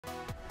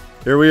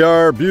Here we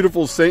are,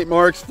 beautiful St.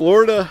 Mark's,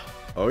 Florida.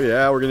 Oh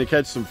yeah, we're gonna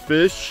catch some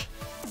fish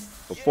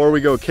before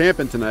we go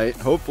camping tonight.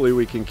 Hopefully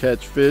we can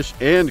catch fish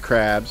and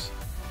crabs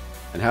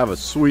and have a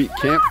sweet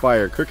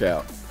campfire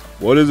cookout.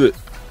 What is it?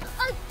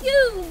 A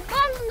cute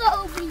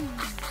bumblebee.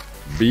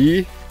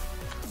 Bee?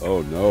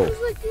 Oh no.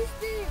 It's like this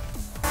big.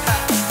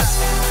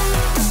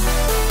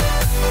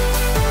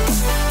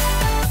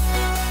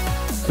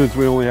 Since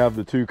we only have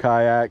the 2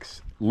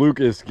 kayaks,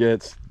 Lucas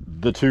gets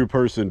the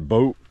 2-person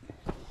boat.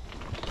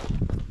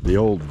 The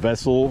old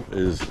vessel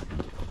is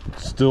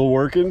still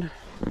working,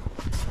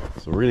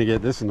 so we're gonna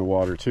get this in the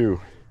water too.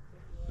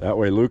 That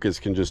way Lucas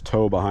can just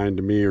tow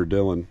behind me or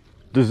Dylan.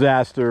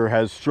 Disaster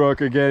has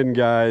struck again,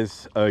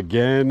 guys.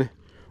 Again.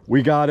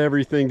 We got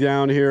everything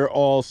down here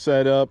all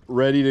set up,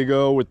 ready to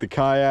go with the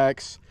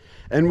kayaks,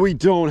 and we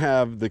don't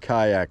have the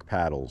kayak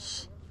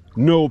paddles.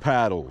 No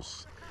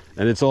paddles.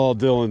 And it's all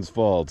Dylan's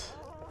fault.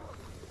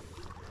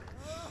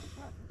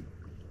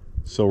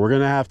 So we're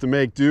gonna have to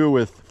make do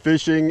with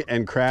fishing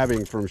and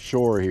crabbing from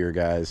shore here,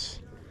 guys.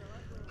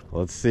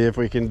 Let's see if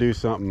we can do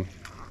something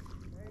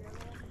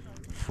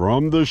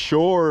from the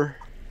shore.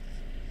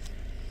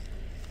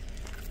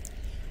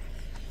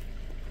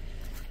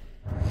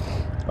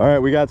 All right,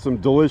 we got some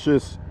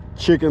delicious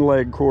chicken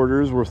leg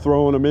quarters. We're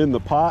throwing them in the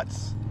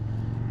pots.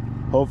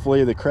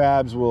 Hopefully the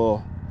crabs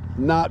will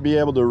not be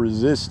able to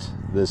resist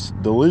this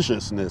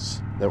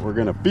deliciousness that we're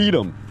gonna feed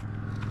them.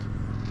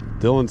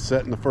 Dylan's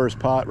setting the first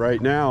pot right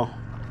now.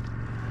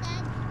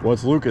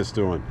 What's Lucas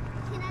doing?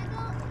 Can I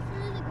go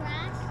through the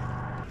grass?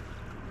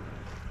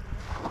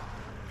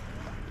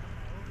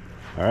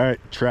 All right,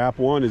 trap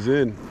 1 is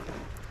in.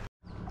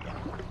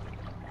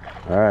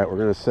 All right, we're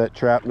gonna set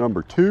trap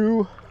number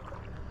 2.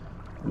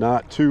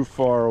 Not too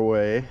far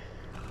away.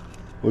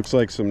 Looks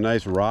like some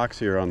nice rocks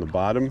here on the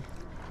bottom.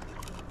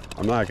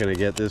 I'm not gonna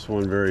get this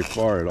one very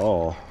far at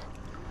all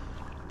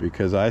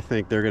because I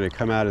think they're gonna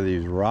come out of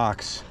these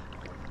rocks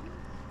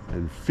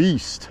and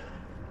feast.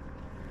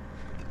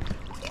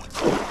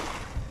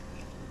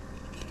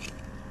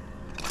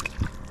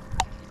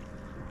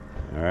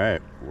 All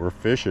right, we're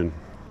fishing.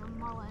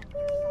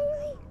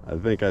 I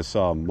think I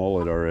saw a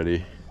mullet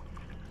already.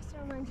 So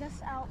we're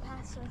just out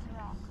past those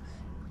rocks.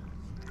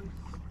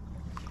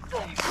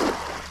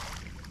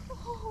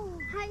 Oh,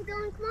 hi,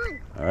 Dylan, come on.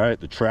 All right,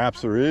 the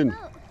traps are in.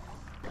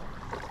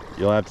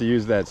 You'll have to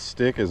use that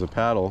stick as a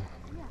paddle.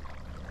 Yeah.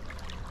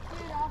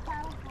 Dude, I'll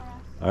paddle for us.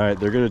 All right,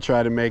 they're gonna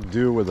try to make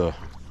do with a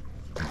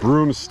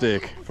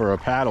broomstick for a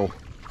paddle.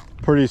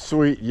 Pretty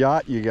sweet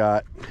yacht you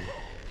got.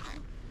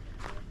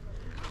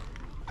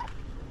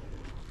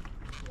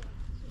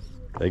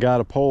 They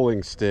got a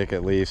poling stick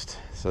at least,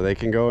 so they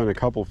can go in a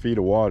couple feet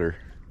of water.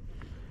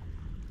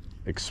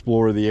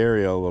 Explore the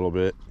area a little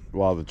bit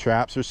while the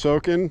traps are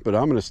soaking, but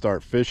I'm gonna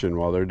start fishing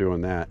while they're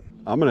doing that.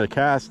 I'm gonna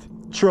cast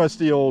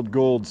trusty old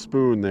gold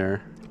spoon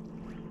there.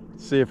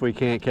 See if we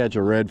can't catch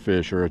a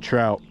redfish or a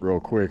trout real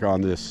quick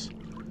on this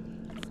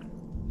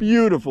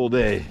beautiful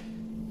day.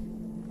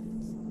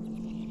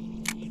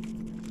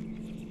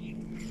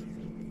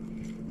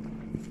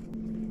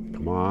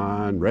 Come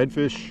on,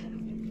 redfish.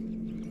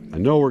 I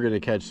know we're gonna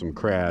catch some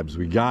crabs.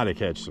 We gotta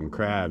catch some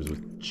crabs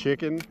with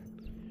chicken.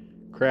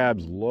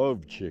 Crabs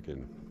love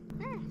chicken.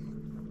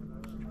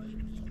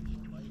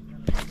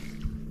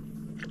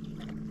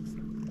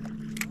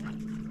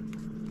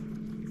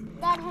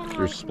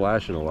 You're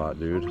splashing a lot,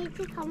 dude. You need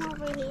to come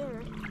over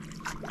here.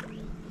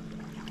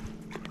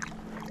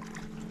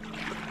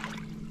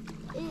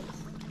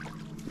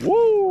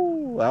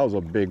 Woo! That was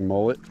a big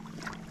mullet.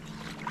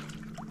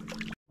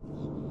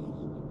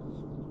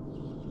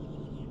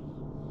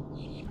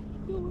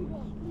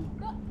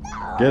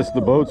 Guess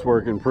the boat's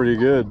working pretty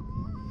good.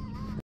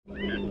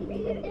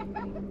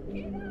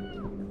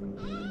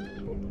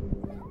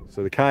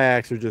 So the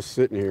kayaks are just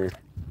sitting here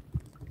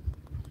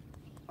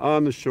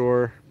on the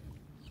shore.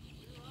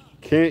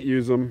 Can't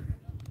use them.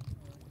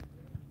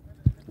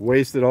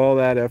 Wasted all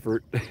that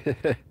effort.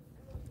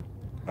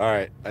 All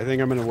right, I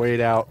think I'm gonna wade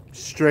out,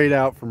 straight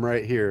out from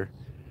right here.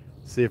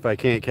 See if I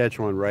can't catch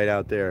one right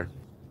out there.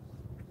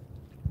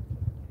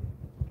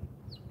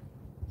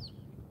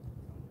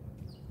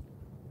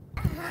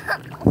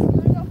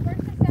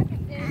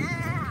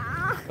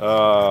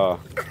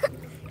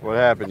 What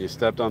happened? You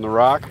stepped on the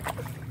rock?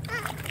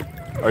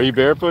 Are you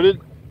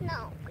barefooted?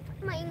 No,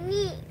 my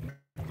knee.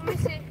 Let me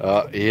see.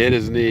 He hit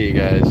his knee,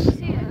 guys.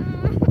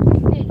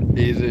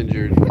 He's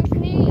injured. Which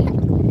knee?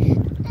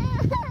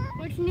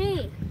 Which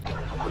knee?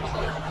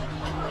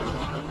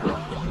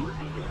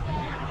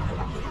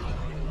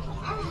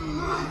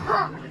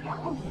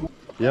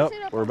 Yep,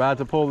 we're about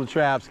to pull the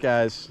traps,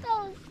 guys.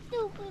 So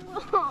stupid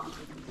rock.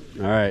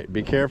 All right,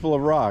 be careful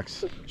of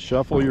rocks.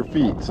 Shuffle your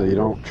feet so you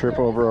don't trip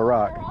over a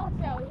rock.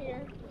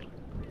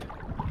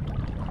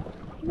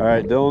 All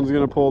right, Dylan's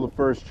gonna pull the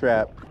first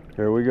trap.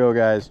 Here we go,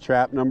 guys.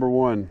 Trap number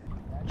 1.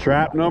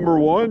 Trap number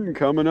 1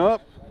 coming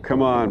up.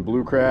 Come on,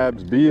 blue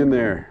crabs, be in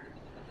there.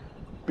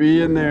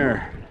 Be in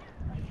there.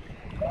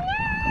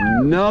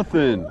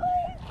 Nothing. All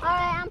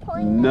right, I'm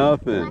pulling.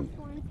 Nothing.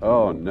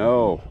 Oh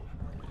no.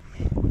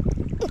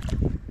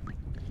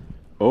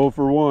 0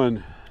 for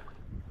 1.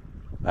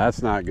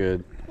 That's not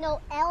good. No,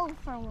 L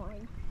for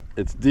 1.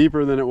 It's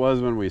deeper than it was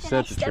when we Can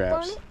set I the step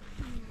traps. on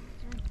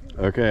it?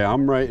 Okay,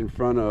 I'm right in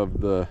front of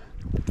the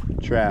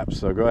trap,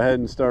 so go ahead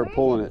and start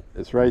pulling it.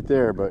 It's right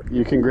there, but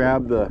you can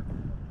grab the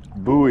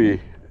buoy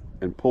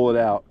and pull it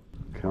out.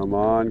 Come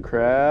on,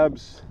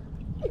 crabs.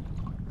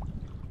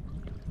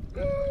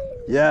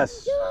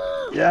 Yes,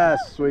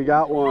 yes, we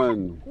got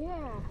one.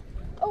 Yeah.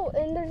 Oh,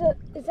 and there's a,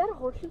 is that a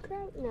horseshoe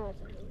crab? No,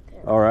 it's not a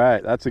crab. All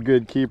right, that's a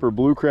good keeper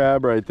blue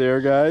crab right there,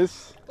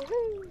 guys.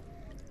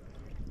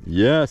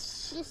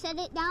 Yes. Just set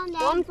it down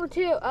there. 1 for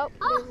 2. Oh,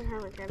 there's a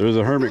hermit crab. There's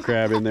a hermit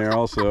crab in there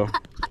also.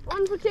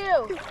 1 for 2.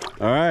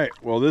 All right,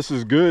 well, this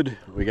is good.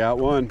 We got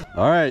one.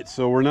 All right,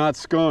 so we're not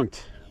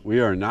skunked. We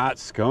are not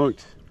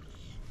skunked.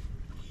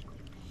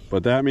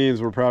 But that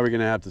means we're probably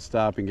gonna have to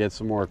stop and get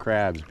some more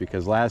crabs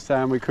because last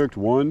time we cooked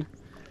one,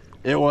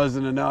 it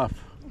wasn't enough.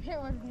 It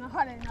was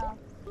not enough.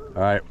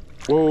 All right,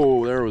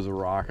 whoa, there was a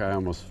rock I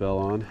almost fell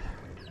on.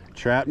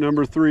 Trap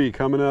number 3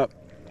 coming up.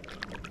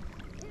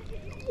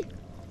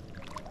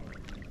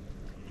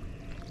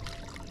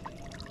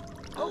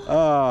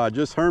 Ah,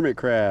 just hermit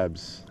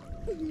crabs.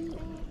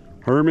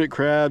 Hermit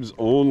crabs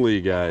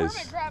only, guys.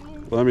 Hermit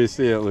crab. Let me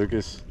see it,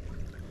 Lucas.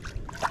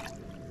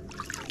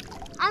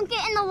 I'm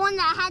getting the one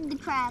that had the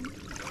crab.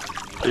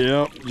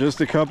 Yep,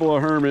 just a couple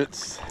of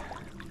hermits.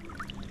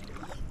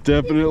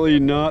 Definitely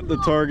not the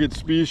target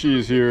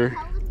species here.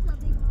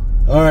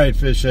 All right,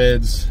 fish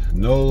heads,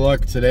 no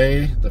luck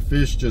today. The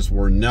fish just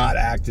were not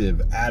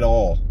active at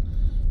all.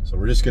 So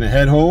we're just gonna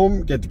head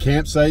home, get the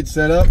campsite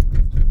set up,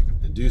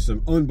 and do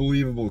some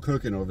unbelievable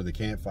cooking over the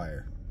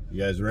campfire.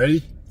 You guys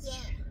ready? Yeah.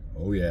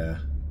 Oh yeah,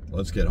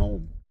 let's get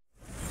home.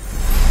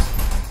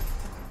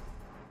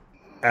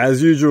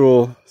 As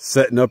usual,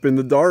 setting up in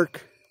the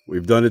dark.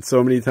 We've done it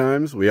so many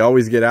times. We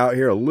always get out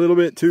here a little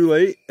bit too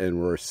late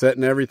and we're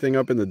setting everything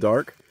up in the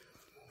dark.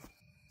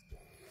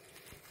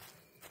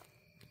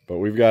 But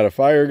we've got a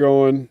fire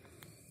going.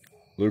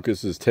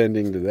 Lucas is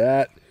tending to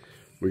that.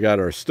 We got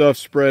our stuff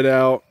spread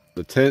out,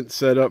 the tent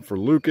set up for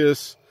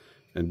Lucas,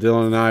 and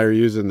Dylan and I are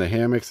using the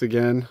hammocks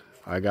again.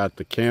 I got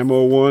the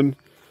camo one.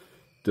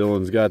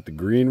 Dylan's got the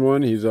green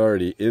one. He's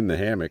already in the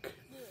hammock.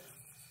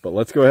 But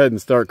let's go ahead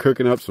and start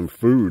cooking up some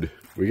food.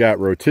 We got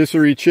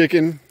rotisserie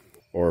chicken,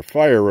 or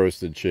fire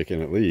roasted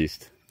chicken at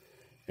least.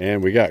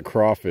 And we got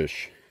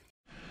crawfish.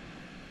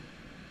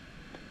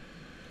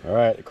 All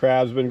right, the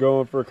crab's been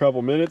going for a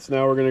couple minutes.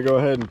 Now we're gonna go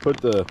ahead and put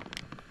the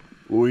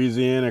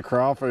Louisiana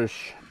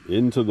crawfish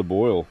into the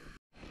boil.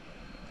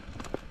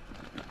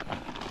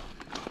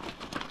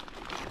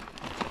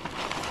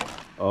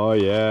 Oh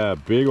yeah,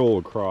 big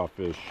old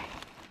crawfish.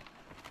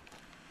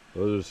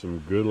 Those are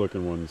some good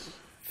looking ones.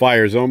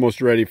 Fire's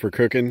almost ready for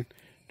cooking.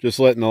 Just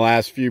letting the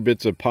last few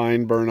bits of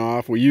pine burn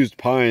off. We used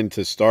pine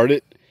to start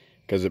it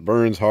because it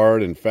burns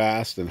hard and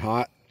fast and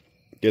hot.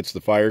 Gets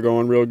the fire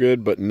going real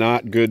good, but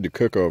not good to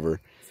cook over.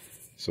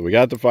 So we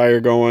got the fire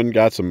going,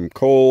 got some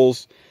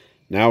coals.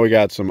 Now we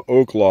got some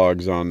oak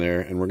logs on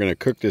there, and we're gonna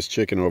cook this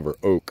chicken over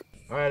oak.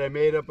 All right, I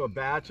made up a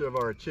batch of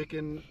our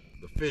chicken,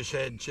 the fish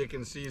head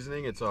chicken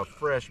seasoning. It's a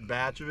fresh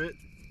batch of it.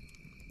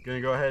 Gonna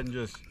go ahead and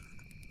just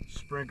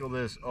sprinkle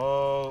this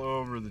all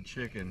over the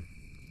chicken.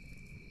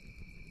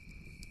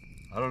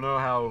 I don't know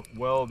how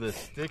well this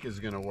stick is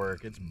gonna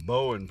work. It's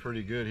bowing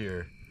pretty good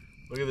here.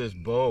 Look at this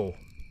bow.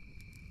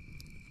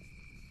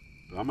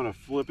 I'm gonna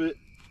flip it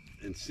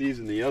and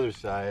season the other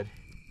side.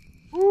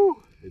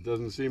 Woo! It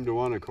doesn't seem to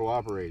want to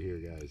cooperate here,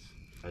 guys.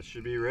 That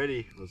should be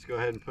ready. Let's go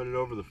ahead and put it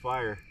over the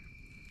fire.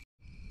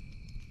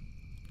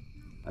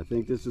 I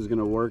think this is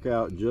gonna work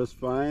out just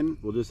fine.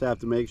 We'll just have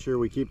to make sure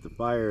we keep the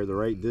fire the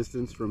right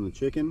distance from the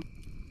chicken.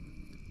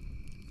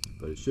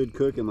 But it should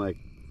cook in like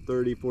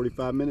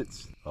 30-45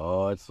 minutes.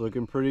 Oh, it's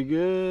looking pretty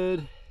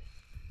good.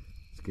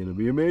 It's gonna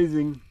be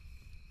amazing.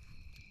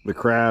 The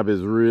crab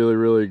is really,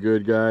 really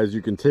good, guys.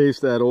 You can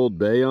taste that Old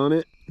Bay on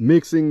it.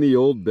 Mixing the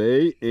Old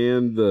Bay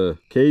and the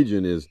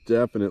Cajun is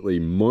definitely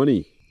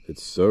money.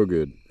 It's so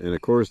good. And of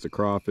course the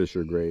crawfish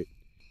are great.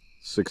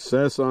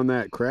 Success on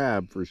that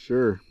crab for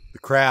sure. The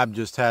crab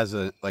just has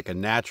a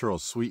natural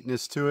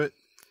sweetness to it.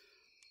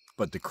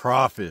 But the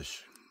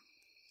crawfish,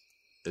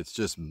 it's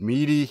just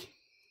meaty.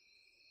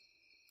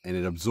 And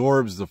it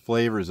absorbs the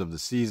flavors of the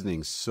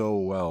seasoning so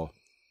well.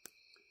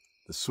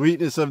 The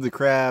sweetness of the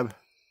crab,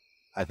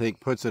 I think,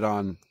 puts it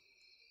on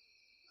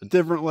a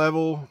different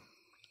level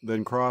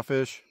than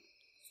crawfish.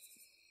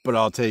 But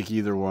I'll take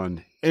either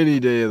one any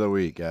day of the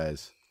week,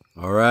 guys.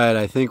 All right,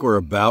 I think we're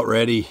about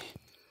ready.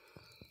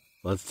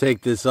 Let's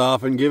take this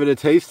off and give it a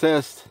taste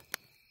test.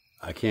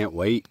 I can't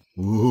wait.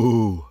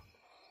 Ooh.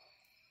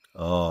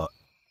 Oh,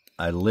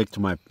 I licked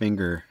my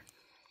finger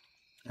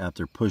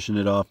after pushing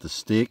it off the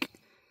stick.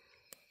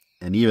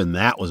 And even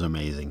that was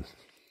amazing.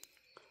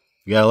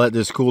 You gotta let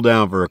this cool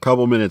down for a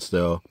couple minutes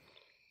though.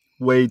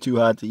 Way too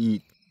hot to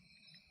eat.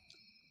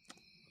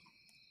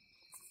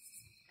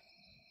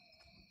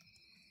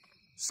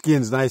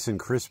 Skin's nice and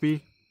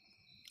crispy.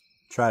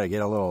 Try to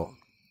get a little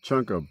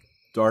chunk of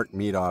dark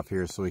meat off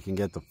here so we can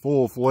get the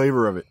full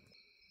flavor of it.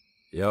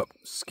 Yep,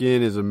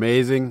 skin is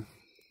amazing.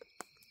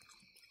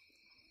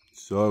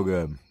 So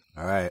good.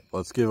 All right,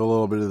 let's give a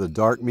little bit of the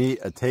dark meat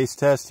a taste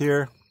test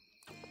here.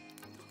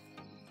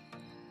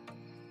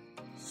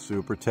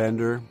 Super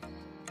tender,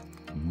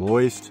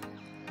 moist,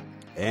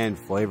 and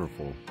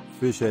flavorful.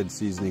 Fish head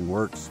seasoning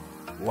works.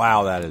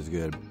 Wow, that is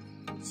good.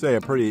 Say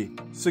a pretty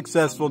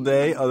successful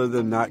day other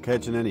than not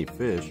catching any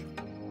fish.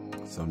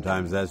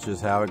 Sometimes that's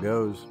just how it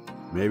goes.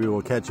 Maybe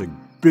we'll catch a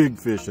big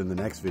fish in the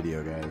next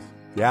video, guys.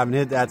 If you haven't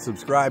hit that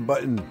subscribe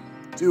button,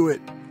 do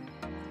it.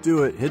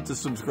 Do it. Hit the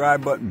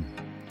subscribe button.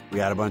 We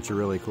got a bunch of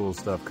really cool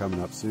stuff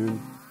coming up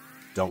soon.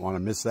 Don't want to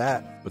miss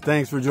that. But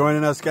thanks for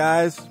joining us,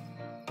 guys.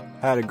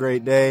 Had a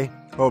great day.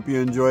 Hope you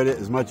enjoyed it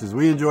as much as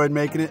we enjoyed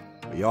making it.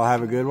 But y'all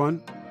have a good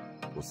one.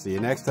 We'll see you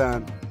next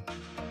time.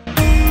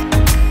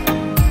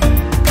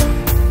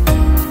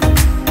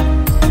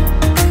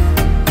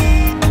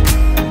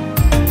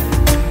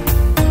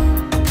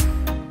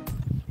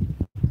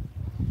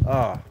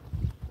 Ah,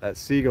 that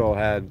seagull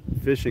had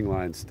fishing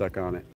line stuck on it.